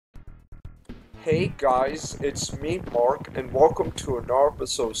Hey guys, it's me Mark, and welcome to another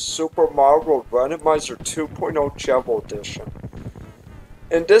episode of Super Mario Randomizer 2.0 Jevil Edition.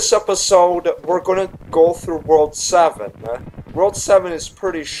 In this episode, we're gonna go through World 7. World 7 is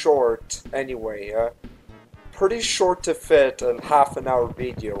pretty short anyway, pretty short to fit in half an hour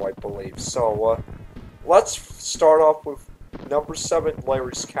video, I believe. So, let's start off with number 7,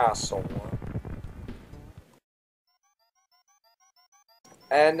 Larry's Castle.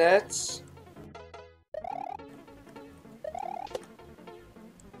 And it's...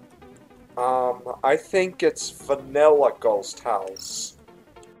 I think it's Vanilla Ghost House.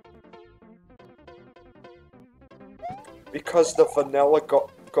 Because the Vanilla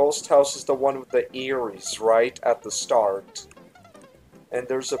Ghost House is the one with the Eries, right, at the start. And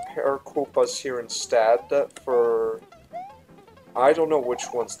there's a pair of Koopas here instead for... I don't know which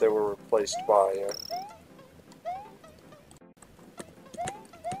ones they were replaced by.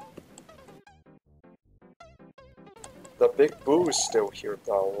 The Big Boo is still here,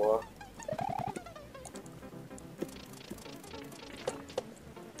 though.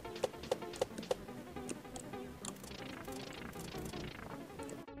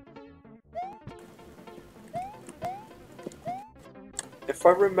 If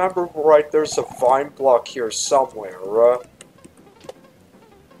I remember right, there's a vine block here somewhere.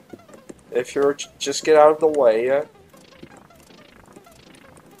 If you're just get out of the way.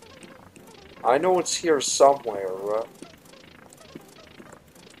 I know it's here somewhere.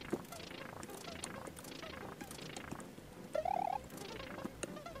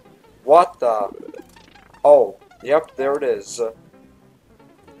 What the? Oh, yep, there it is.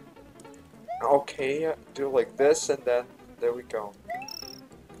 Okay, do it like this, and then there we go.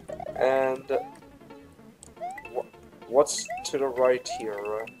 And what's to the right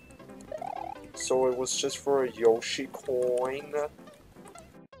here? So it was just for a Yoshi coin.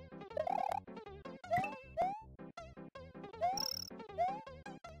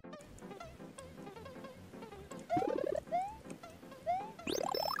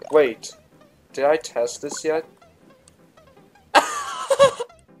 Wait, did I test this yet?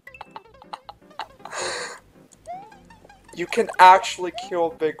 You can actually kill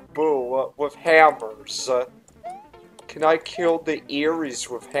Big Boo with hammers. Can I kill the Eries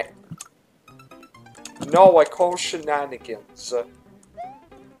with No, I call shenanigans.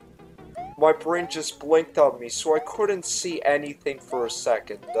 My brain just blinked on me, so I couldn't see anything for a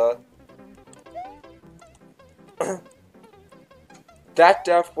second. That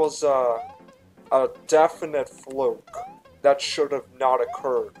death was a definite fluke. That should have not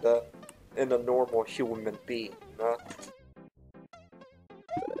occurred in a normal human being.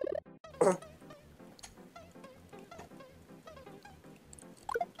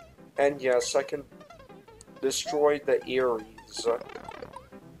 And yes, I can destroy the Eries.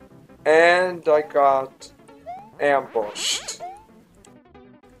 And I got ambushed.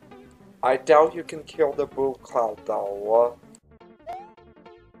 I doubt you can kill the Boo Cloud though.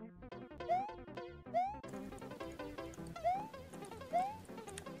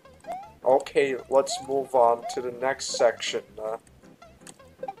 Okay, let's move on to the next section.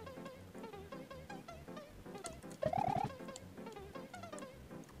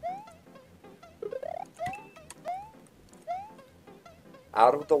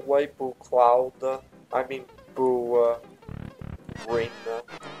 Out of the way, Boo Cloud. I mean, Boo Ring.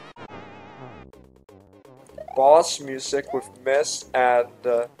 Boss music with Mist and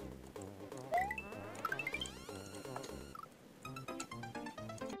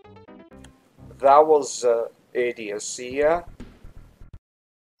that was idiocy. At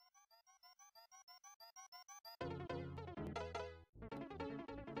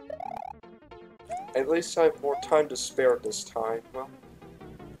least I have more time to spare this time.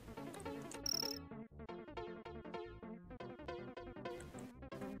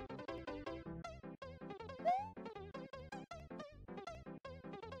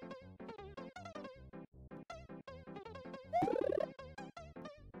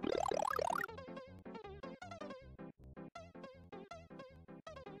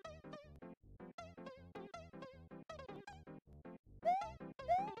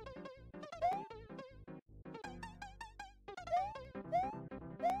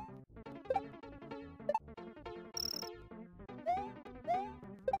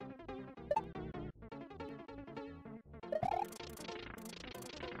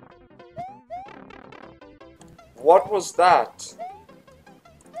 What was that?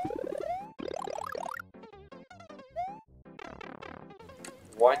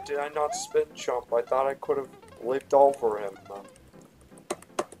 Why did I not spin jump? I thought I could have leaped over him.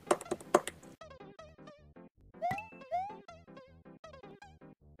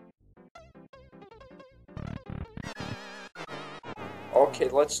 Okay,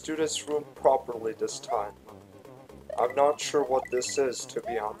 let's do this room properly this time. I'm not sure what this is, to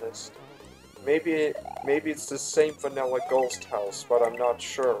be honest. Maybe it's the same vanilla ghost house, but I'm not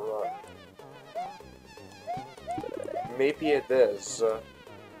sure. Maybe it is.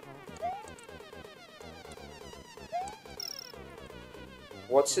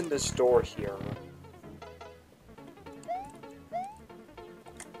 What's in this door here?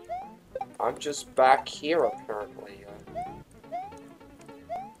 I'm just back here, apparently.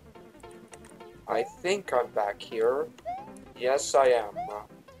 I think I'm back here. Yes, I am.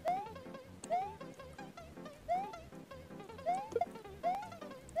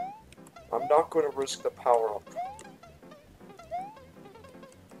 I'm not going to risk the power-up.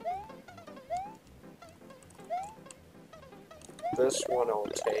 This one I'll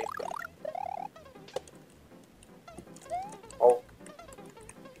take. Oh.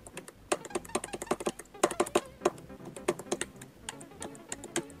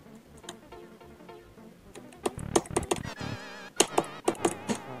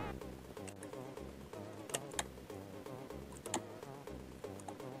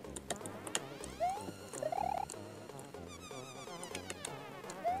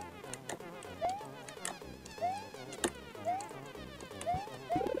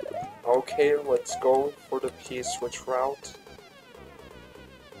 Okay, let's go for the P-switch route.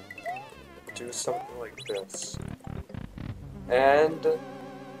 Do something like this. And...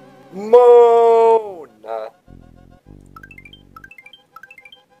 moan!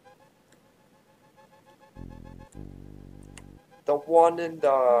 The one in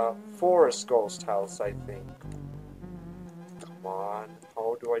the forest ghost house, I think. Come on,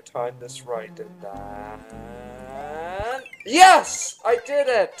 how do I time this right? And then... yes! I did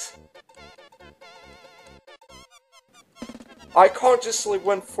it! I consciously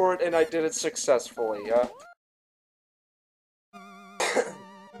went for it and I did it successfully,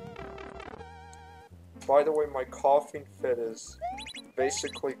 By the way, my coughing fit is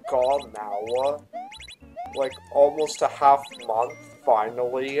basically gone now. Like, almost a half month,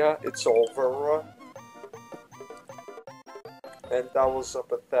 finally, it's over. And that was a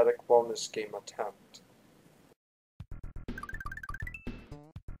pathetic bonus game attempt.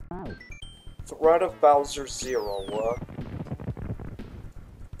 Threat of Bowser 0.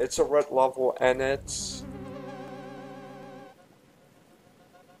 It's a red level and it's...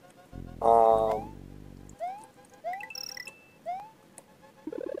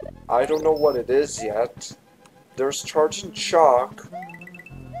 I don't know what it is yet. There's Charging Shock.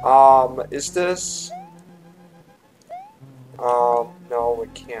 Is this... no,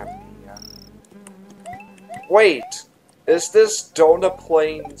 it can't be. Wait! Is this Donut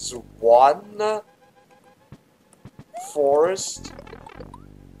Plains 1? Forest?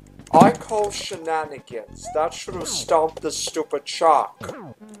 I call shenanigans. That should have stopped the stupid shock.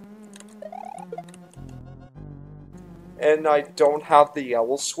 And I don't have the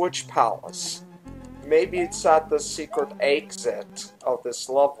yellow switch palace. Maybe it's at the secret exit of this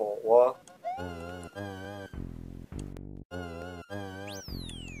level.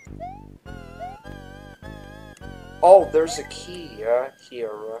 Oh, there's a key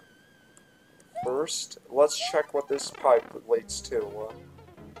here. First, let's check what this pipe relates to.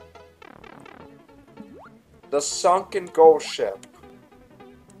 The sunken ghost ship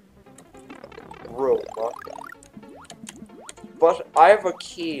room. But I have a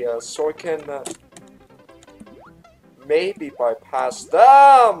key, so I can maybe bypass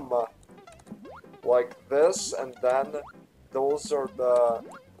them! Like this, and then those are the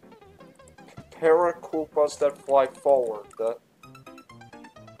Paracoopas that fly forward.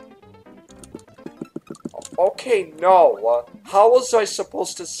 Okay, no. How was I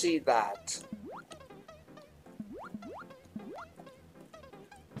supposed to see that?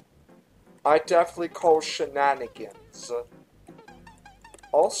 I definitely call shenanigans.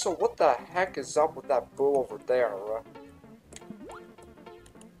 Also, what the heck is up with that boo over there?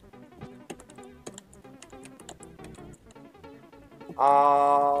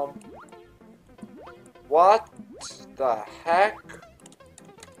 What the heck?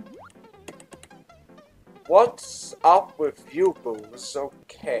 What's up with you, boos?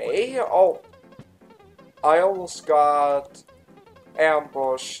 Okay. Oh, I almost got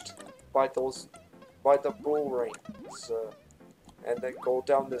ambushed by the bull rings. And then go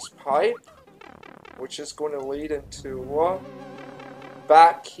down this pipe, which is going to lead into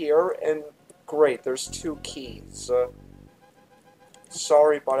back here, and great, there's 2 keys.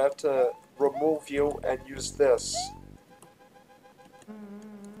 Sorry, but I have to remove you and use this.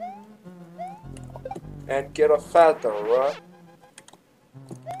 And get a feather.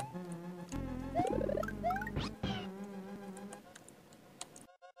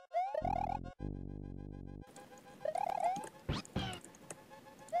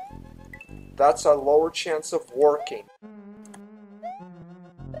 that's a lower chance of working.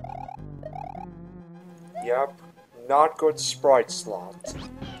 Yep, not good sprite slot.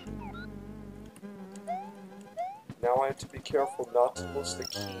 Now I have to be careful not to lose the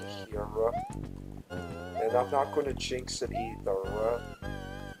key here. And I'm not going to jinx it either.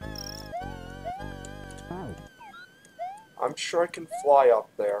 I'm sure I can fly up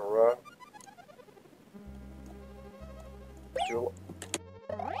there.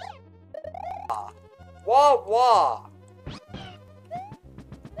 Wah wah!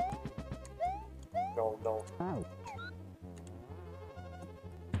 No, no.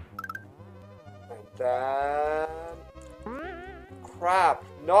 And then... Crap!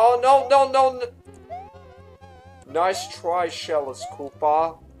 No, no, no, no, no! Nice try, Shellis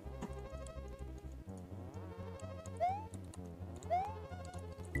Koopa.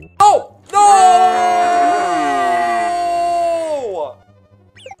 Oh! No!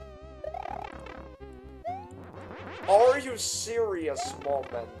 Are you serious,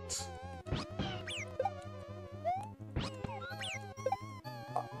 moment?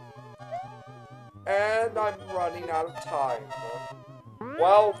 And I'm running out of time.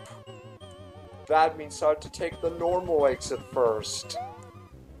 Well, that means I have to take the normal exit first.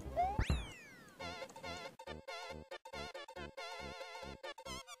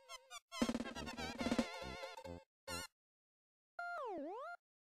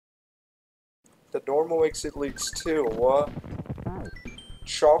 The normal exit leads to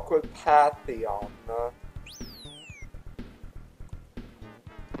Chocolate Pantheon.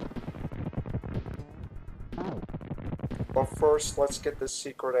 But first, let's get the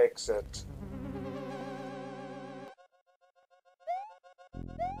secret exit.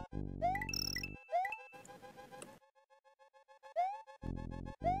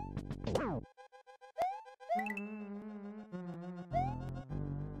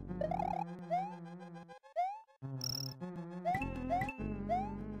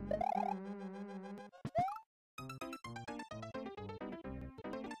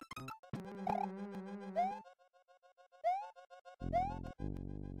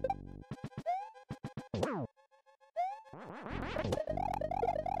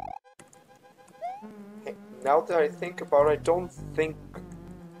 Now that I think about it, I don't think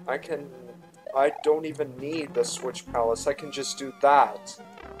I don't even need the Switch Palace, I can just do that.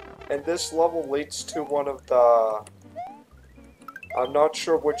 And this level leads to one of the... I'm not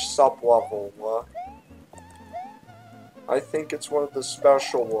sure which sub-level. I think it's one of the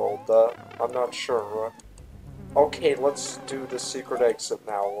special world, I'm not sure. Okay, let's do the secret exit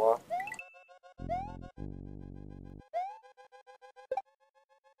now.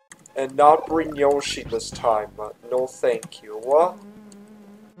 And not bring Yoshi this time. No thank you.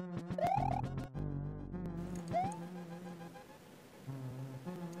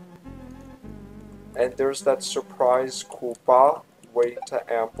 And there's that surprise Koopa waiting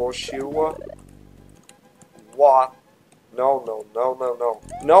to ambush you. What? No, no, no, no, no.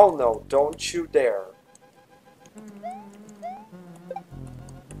 No, no, don't you dare.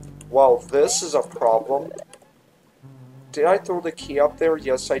 Well, this is a problem. Did I throw the key up there?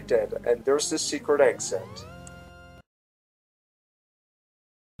 Yes, I did. And there's the secret exit.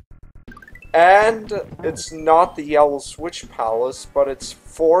 And it's not the Yellow Switch Palace, but it's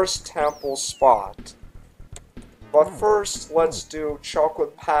Forest Temple Spot. But first, let's do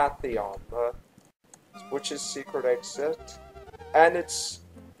Chocolate Pantheon, which is secret exit. And it's...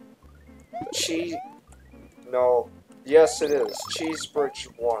 No. Yes, it is. Cheese Bridge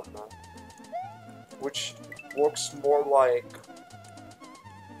 1. Which... looks more like,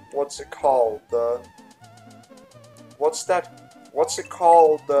 what's it called, what's it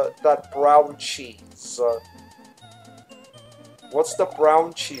called, that brown cheese, what's the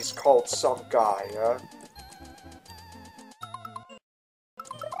brown cheese called, some guy,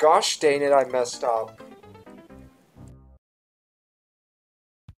 Gosh dang it, I messed up.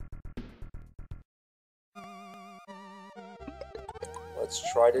 Let's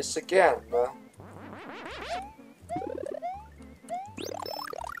try this again.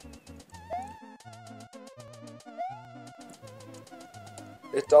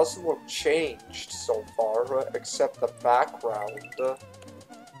 It doesn't look changed so far, except the background.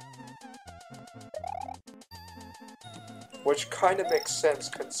 Which kind of makes sense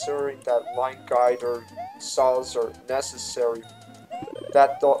considering that line guider saws are necessary.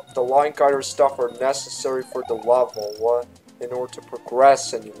 That the line guider stuff are necessary for the level, in order to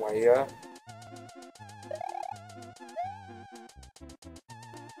progress anyway.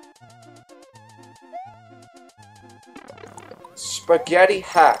 Spaghetti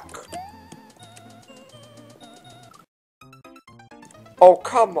hack. Oh,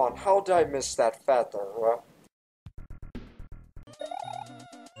 come on, how did I miss that feather?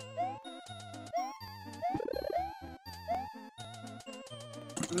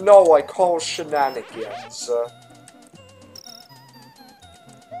 No, I call shenanigans.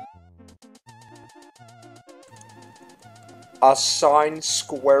 Assign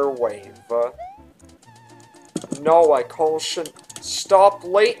square wave. No, I call Stop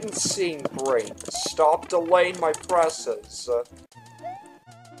latencying, brain. Stop delaying my presses.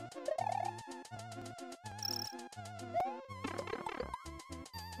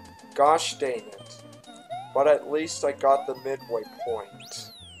 Gosh dang it. But at least I got the midway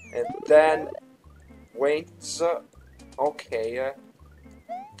point. And then... Wait, okay,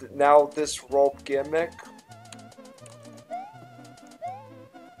 now this rope gimmick.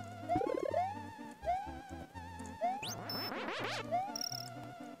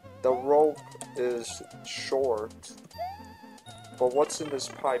 The rope is short. But what's in this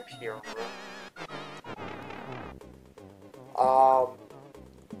pipe here?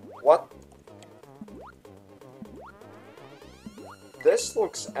 What? This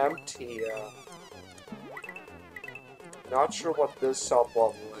looks empty. Not sure what this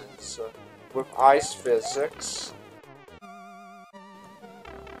sub-level is. With ice physics.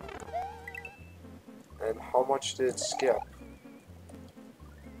 And how much did it skip?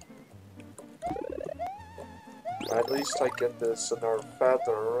 At least I get this another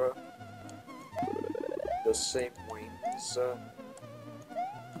feather. The same wings.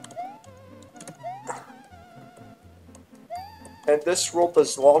 And this rope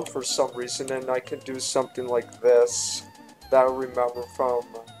is long for some reason, and I can do something like this that I remember from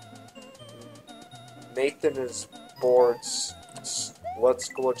Nathan is Board's Let's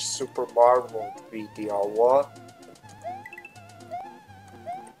Glitch Super Mario video.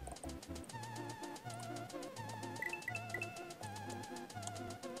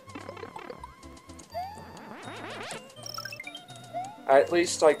 At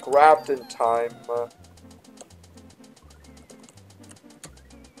least I grabbed in time.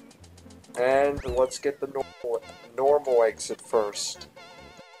 And let's get the normal exit first.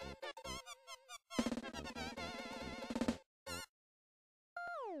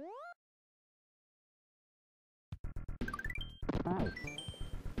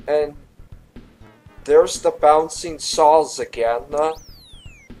 And there's the bouncing saws again.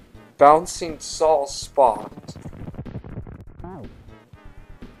 Bouncing saw spot.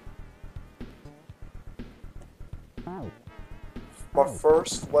 But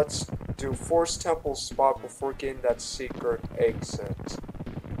first, let's do Force Temple spot before getting that secret exit.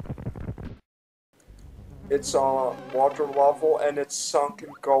 It's on water level and it's sunken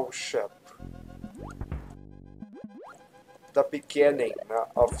ghost ship. The beginning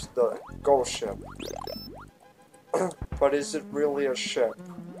of the ghost ship. But is it really a ship?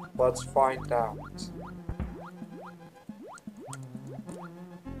 Let's find out.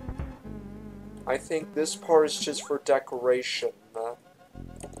 I think this part is just for decoration.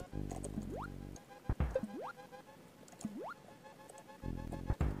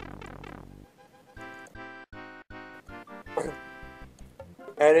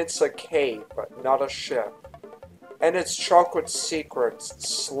 And it's a cave, but not a ship. And it's Chocolate Secret's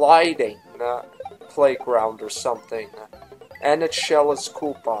sliding playground or something. And its shell is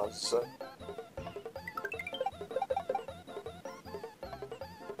Koopas.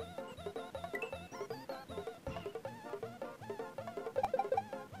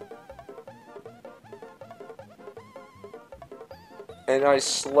 And I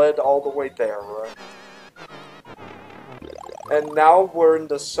slid all the way there. And now we're in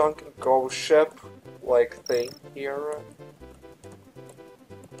the sunken ghost ship, like, thing here.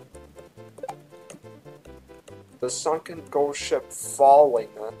 The sunken ghost ship falling.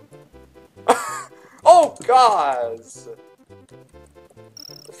 Oh, guys!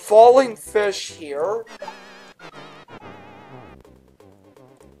 Falling fish here?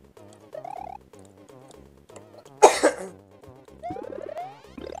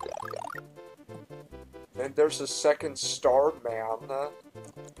 And there's a second star man.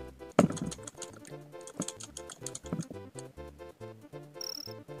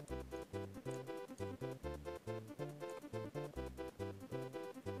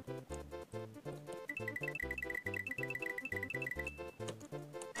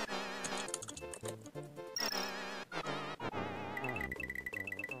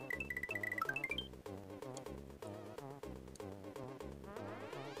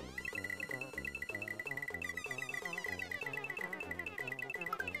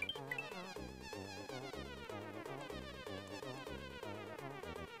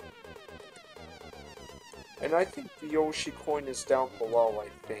 And I think the Yoshi coin is down below, I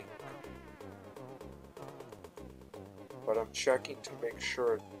think. But I'm checking to make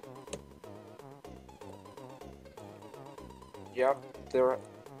sure. Yep,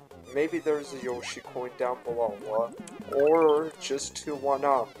 maybe there's a Yoshi coin down below, or just 2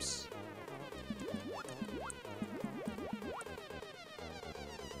 1-ups.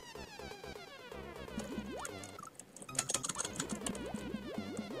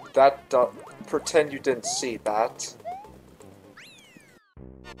 Pretend you didn't see that.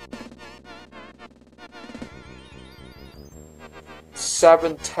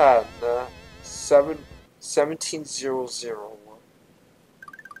 $7.10, 1700.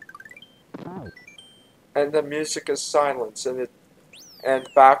 And the music is silence, and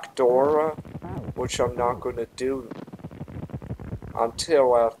backdoor, which I'm not gonna do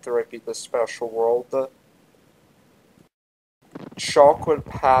until after I beat the special world. Chocolate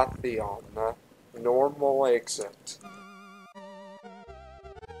Pantheon, normal exit.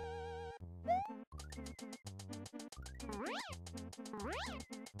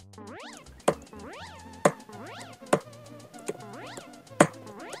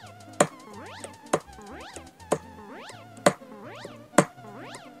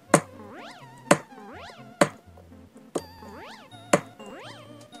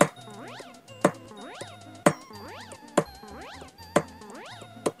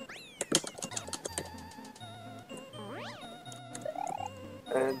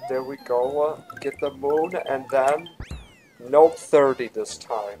 And there we go, get the moon, and then, nope, 30 this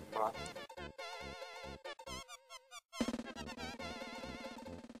time.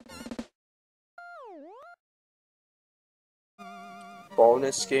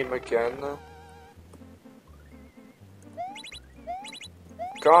 Bonus game again.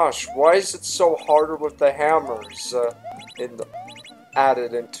 Gosh, why is it so harder with the hammers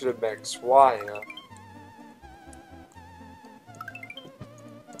added into the mix? Why?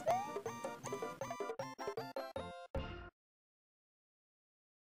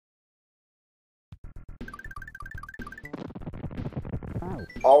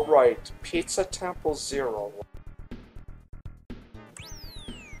 Alright, Pizza Temple 0.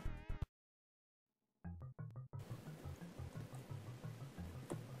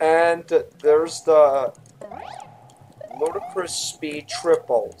 And there's the ludicrous speed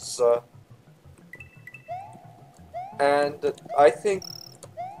triples. And I think,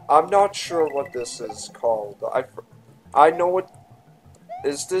 I'm not sure what this is called. I know it,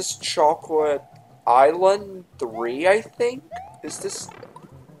 is this Chocolate Island 3, I think? Is this...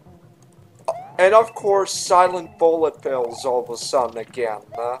 And of course, Silent Bullet Bills all of a sudden again.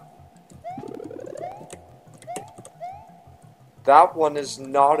 That one is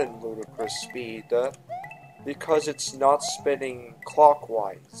not in ludicrous speed, because it's not spinning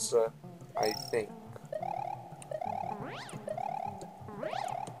clockwise, I think.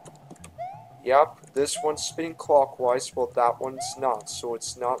 Yep, this one's spinning clockwise, well that one's not, so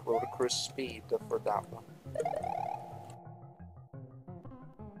it's not ludicrous speed for that one.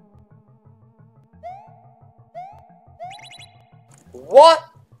 What?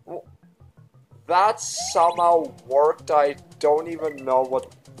 That somehow worked. I don't even know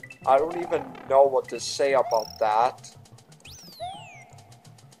what to say about that.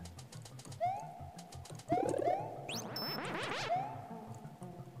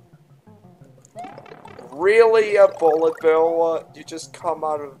 Really, a Bullet Bill? You just come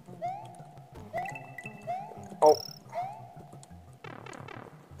out of... Oh.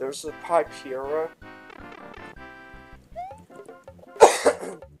 There's a pipe here.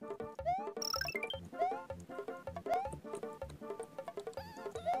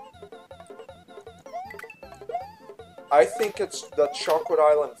 I think it's the Chocolate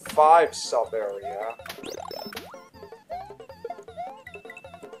Island 5 sub-area.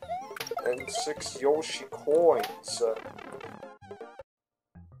 And 6 Yoshi coins.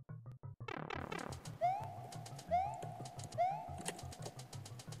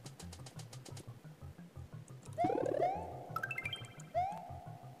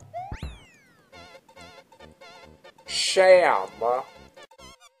 Sham.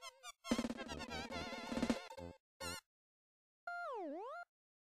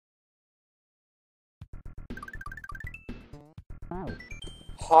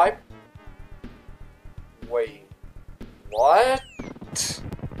 Hype. Wait. What?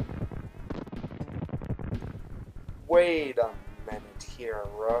 Wait a minute here,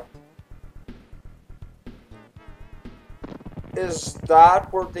 Is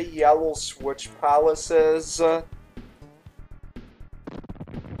that where the Yellow Switch Palace is?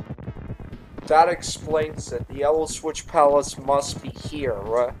 That explains it. The Yellow Switch Palace must be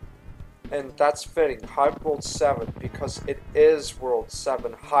here, And that's fitting, Hype World 7, because it is World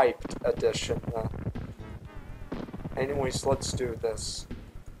 7 Hyped Edition. Anyways, let's do this.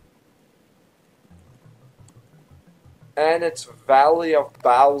 And it's Valley of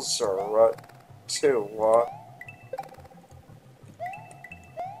Bowser, too.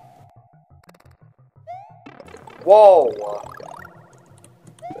 Whoa!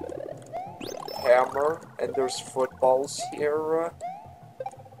 Hammer, and there's footballs here.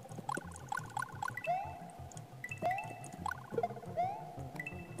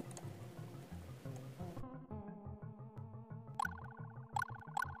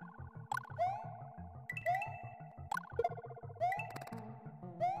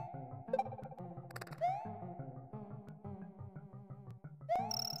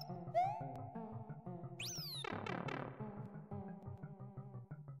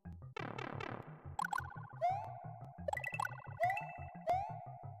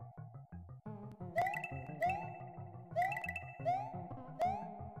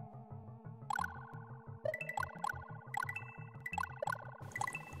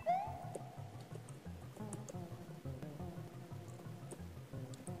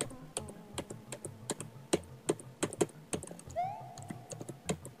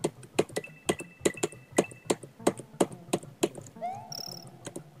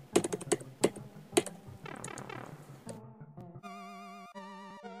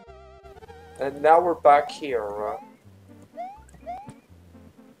 And now we're back here.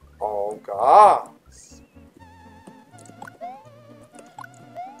 Oh god.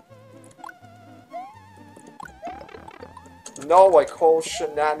 No, I call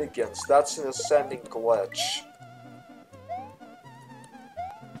shenanigans. That's an ascending glitch.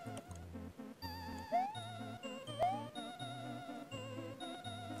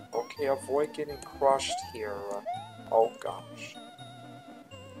 Okay, avoid getting crushed here. Oh gosh.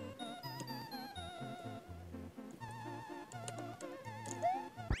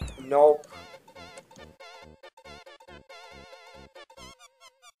 Nope.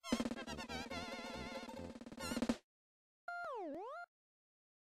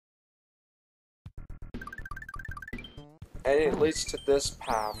 And it leads to this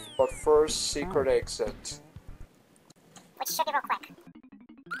path, but first, secret exit. Which should be real quick.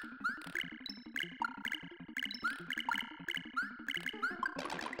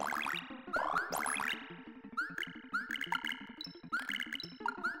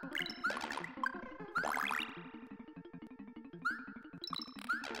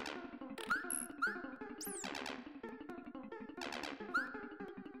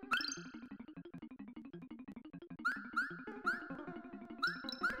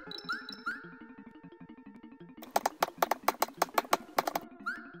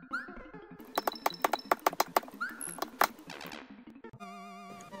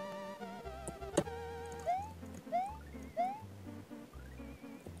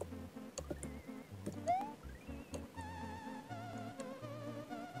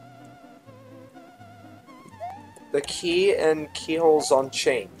 The key and keyhole's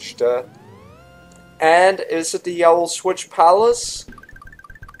unchanged. And is it the Yellow Switch Palace?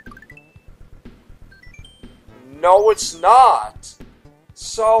 No, it's not!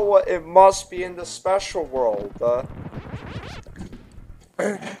 So, it must be in the special world.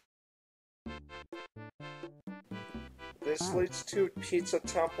 This leads to Pizza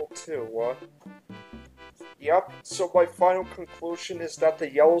Temple too. Yep, so my final conclusion is that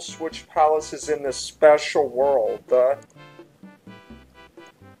the Yellow Switch Palace is in the special world.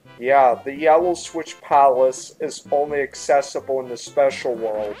 Yeah, the Yellow Switch Palace is only accessible in the special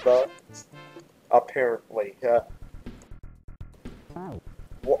world, apparently.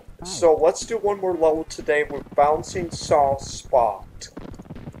 So let's do one more level today with Bouncing Saw Spot.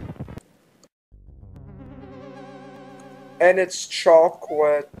 And it's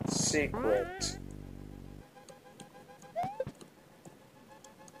Chocolate Secret.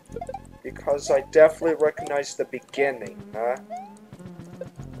 Because I definitely recognize the beginning,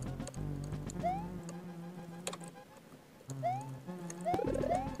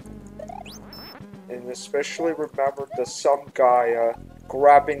 And especially remember the some guy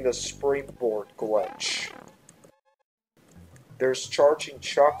grabbing the springboard glitch. There's charging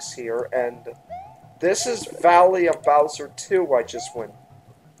chucks here, and this is Valley of Bowser 2 I just went.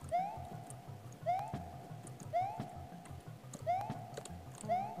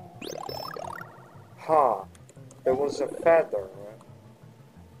 Huh. There was a feather.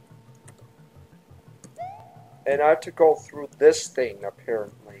 And I have to go through this thing,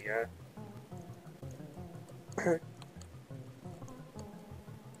 apparently,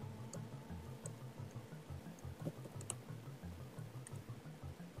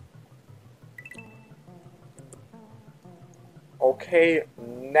 Okay,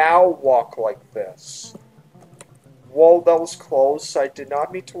 now walk like this. Whoa, that was close. I did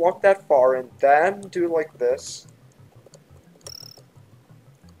not mean to walk that far, and then do like this.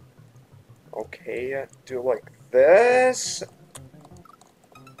 Okay, do like this.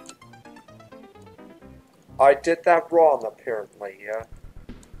 I did that wrong, apparently, yeah.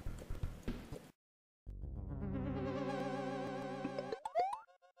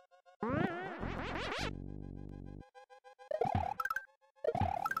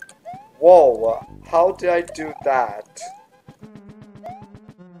 Whoa, how did I do that?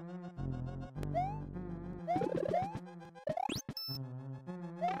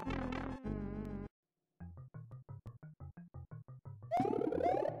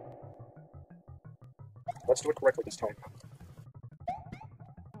 Let's do it correctly this time.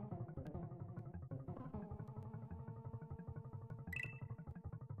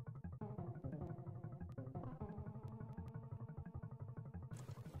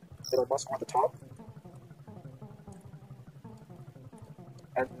 Then I must go at the top.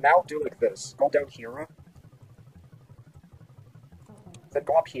 And now do like this. Go down here. Then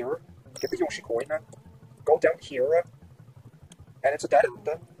go up here. Get the Yoshi coin. Go down here. And it's a dead end.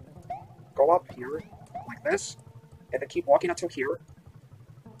 Go up here. Like this. And then keep walking until here.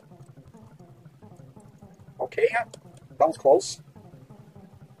 Okay, that was close.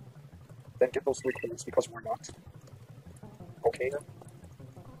 Then get those 3 coins because we're not. Okay.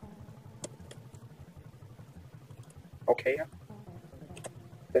 Okay.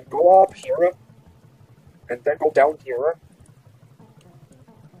 Then go up here. And then go down here.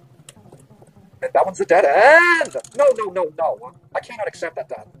 And that one's a dead end! No, no, no, no. I cannot accept that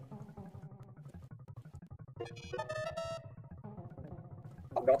dead.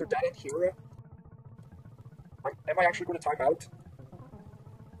 Another dead end here. Am I actually going to time out?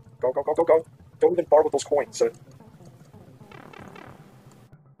 Go, go, go, go, go. Don't even borrow those coins.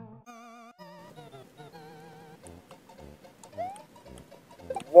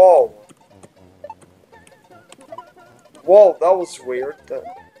 Whoa. Whoa, that was weird.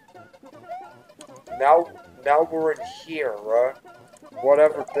 Now we're in here,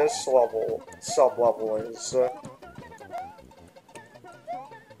 whatever this level, sub-level is.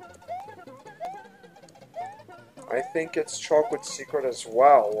 I think it's Chocolate Secret as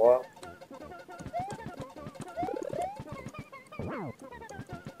well.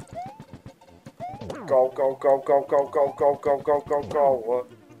 Go, go, go, go, go, go, go, go, go, go, go.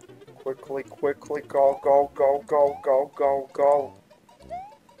 Quickly, quickly, go, go, go, go, go, go, go.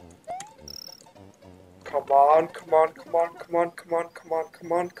 Come on, come on, come on, come on, come on, come on,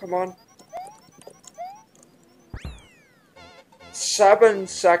 come on, come on. 7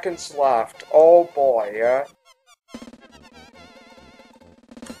 seconds left. Oh boy,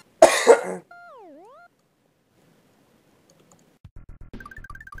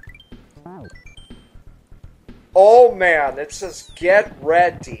 Oh man, it says get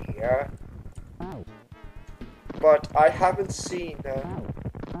ready. But I haven't seen.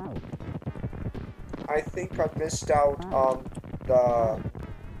 I think I missed out on the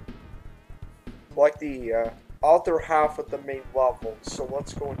other half of the main level. So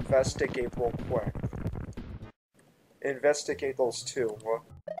let's go investigate real quick. Investigate those two.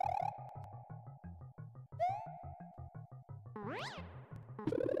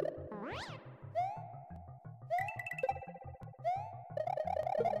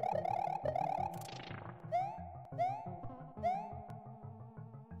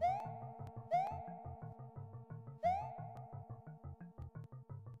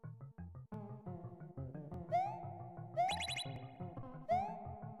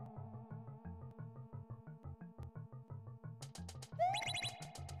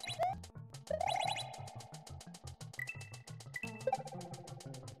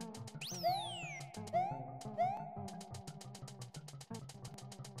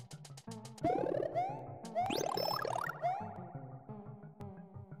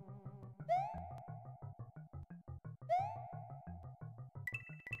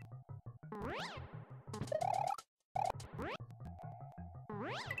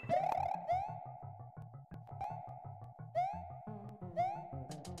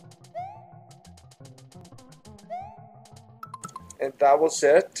 And that was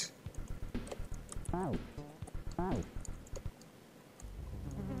it. And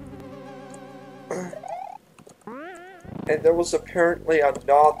there was apparently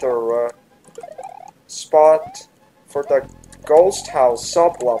another spot for the ghost house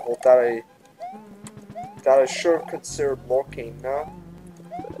sub-level that I should have considered looking.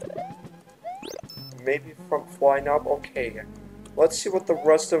 Maybe from flying up. Okay, let's see what the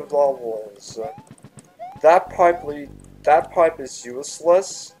rest of the level is. That probably that pipe is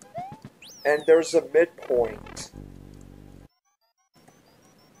useless, and there's a midpoint.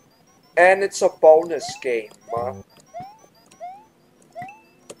 And it's a bonus game.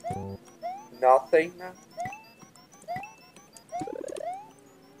 Nothing.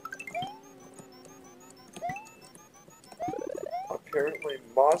 Apparently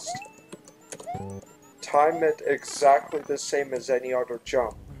must time it exactly the same as any other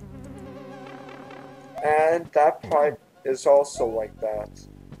jump. And that pipe is also like that.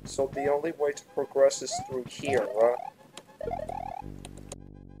 So the only way to progress is through here,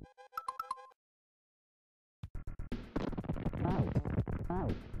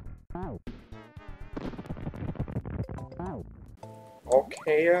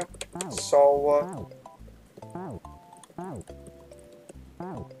 Okay, so,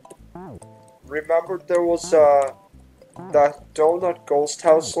 remember there was, that donut ghost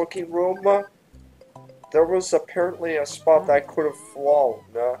house looking room? There was apparently a spot that I could have flown,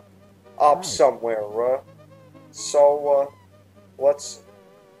 up somewhere, so, let's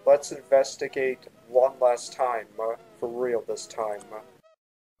investigate one last time, for real this time.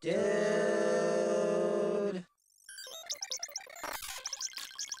 Dude.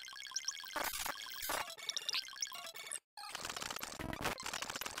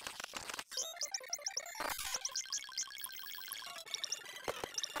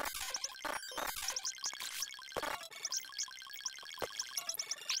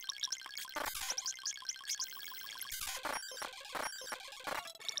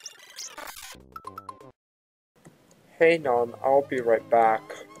 Hey Nan, I'll be right back.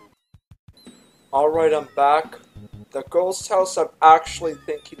 Alright, I'm back. The ghost house I'm actually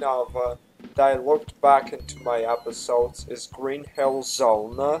thinking of, that I looked back into my episodes, is Green Hill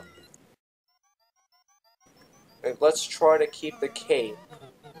Zone. And let's try to keep the cape.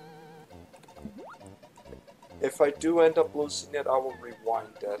 If I do end up losing it, I will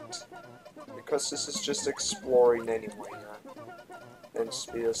rewind it. Because this is just exploring anyway, and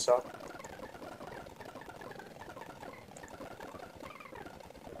speed us up.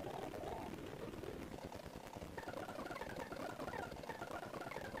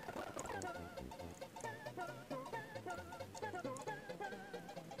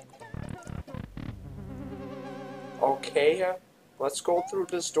 Okay, let's go through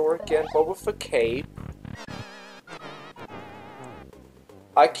this door again, but with a cape.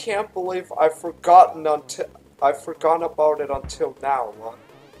 I can't believe I've forgotten about it until now.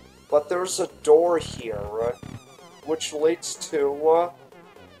 But there's a door here, which leads to,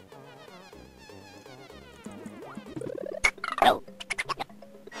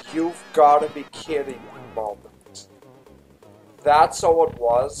 You've gotta be kidding me, moment. That's all it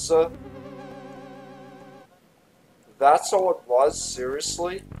was? That's all it was?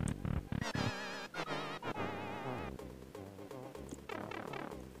 Seriously?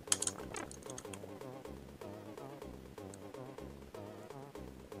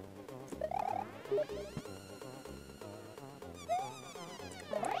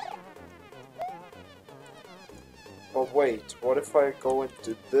 But wait, what if I go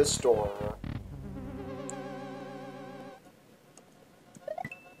into this door?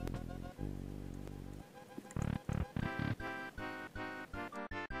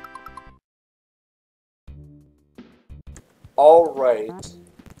 Alright.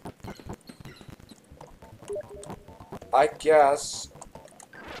 I guess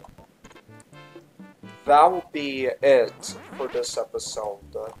that will be it for this episode.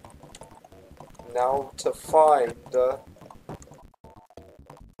 Now to find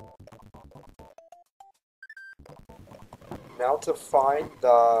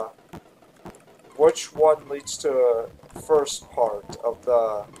which one leads to the first part of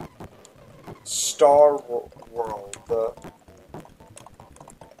the Star World.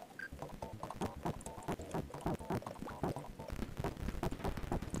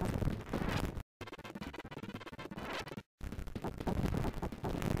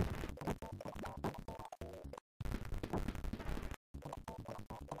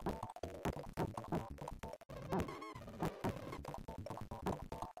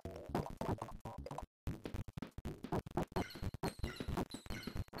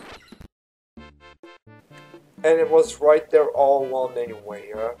 And it was right there all along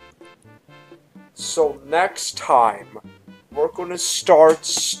anyway, So next time, we're gonna start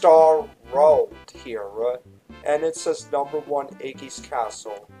Star Road here, and it says #1 Iggy's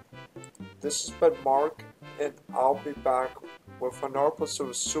Castle. This has been Mark, and I'll be back with another episode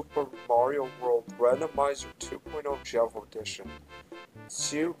of Super Mario World Randomizer 2.0 Jevil Edition.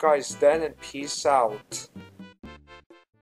 See you guys then, and peace out.